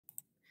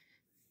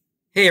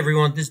Hey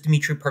everyone, this is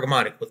Dimitri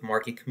Pragmatic with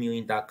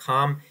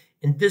MarketChameleon.com.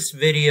 In this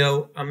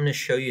video, I'm going to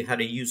show you how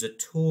to use a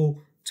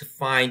tool to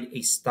find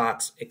a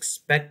stock's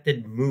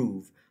expected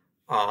move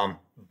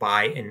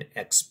by an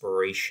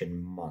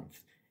expiration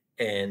month.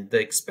 And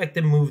the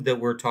expected move that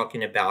we're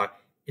talking about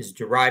is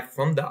derived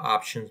from the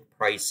options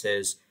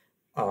prices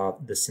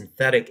of the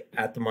synthetic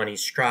at-the-money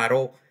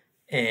straddle.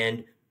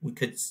 And we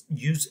could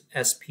use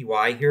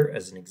SPY here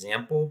as an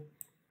example.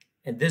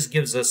 And this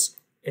gives us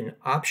an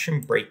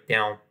option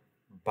breakdown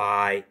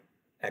by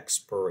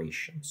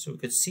expiration. So we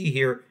could see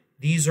here,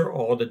 these are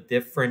all the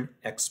different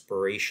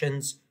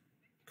expirations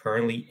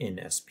currently in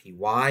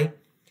SPY.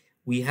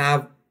 We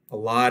have a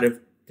lot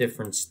of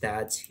different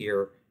stats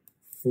here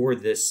for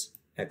this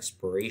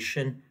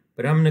expiration,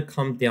 but I'm going to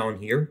come down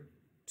here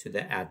to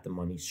the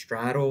at-the-money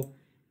straddle,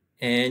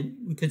 and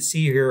we could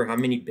see here how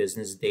many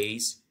business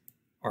days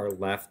are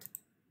left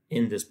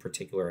in this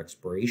particular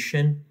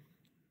expiration.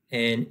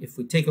 And if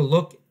we take a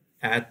look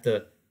at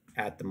the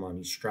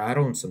at-the-money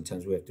straddle, and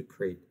sometimes we have to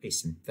create a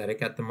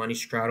synthetic at-the-money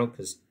straddle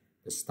because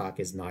the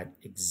stock is not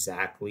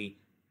exactly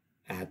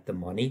at the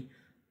money.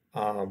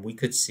 We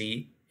could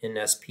see in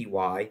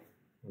SPY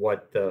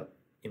what the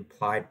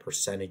implied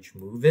percentage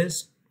move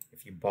is.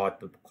 If you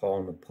bought the call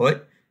and the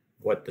put,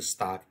 what the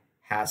stock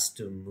has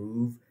to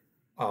move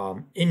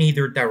in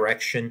either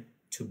direction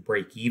to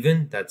break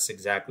even. That's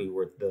exactly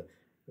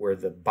where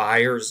the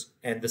buyers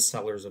and the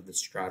sellers of the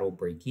straddle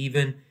break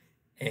even.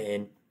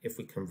 And if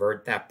we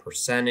convert that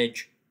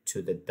percentage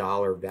to the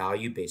dollar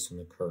value based on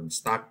the current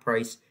stock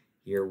price,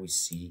 here we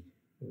see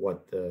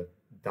what the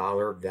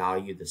dollar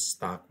value the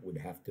stock would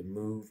have to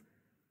move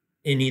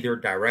in either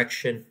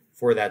direction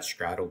for that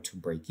straddle to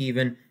break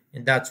even.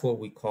 And that's what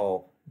we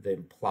call the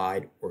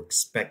implied or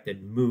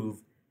expected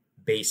move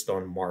based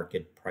on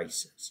market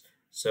prices.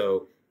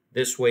 So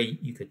this way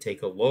you could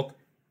take a look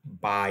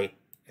by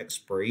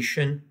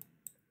expiration,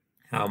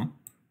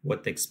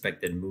 what the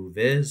expected move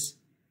is,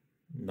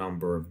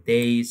 number of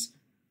days,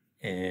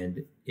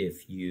 and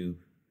if you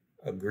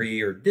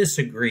agree or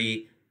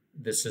disagree,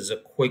 this is a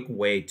quick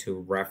way to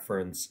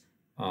reference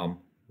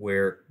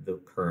where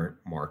the current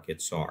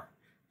markets are.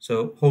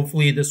 So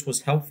hopefully this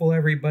was helpful,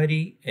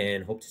 everybody,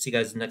 and hope to see you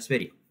guys in the next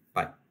video.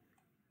 Bye.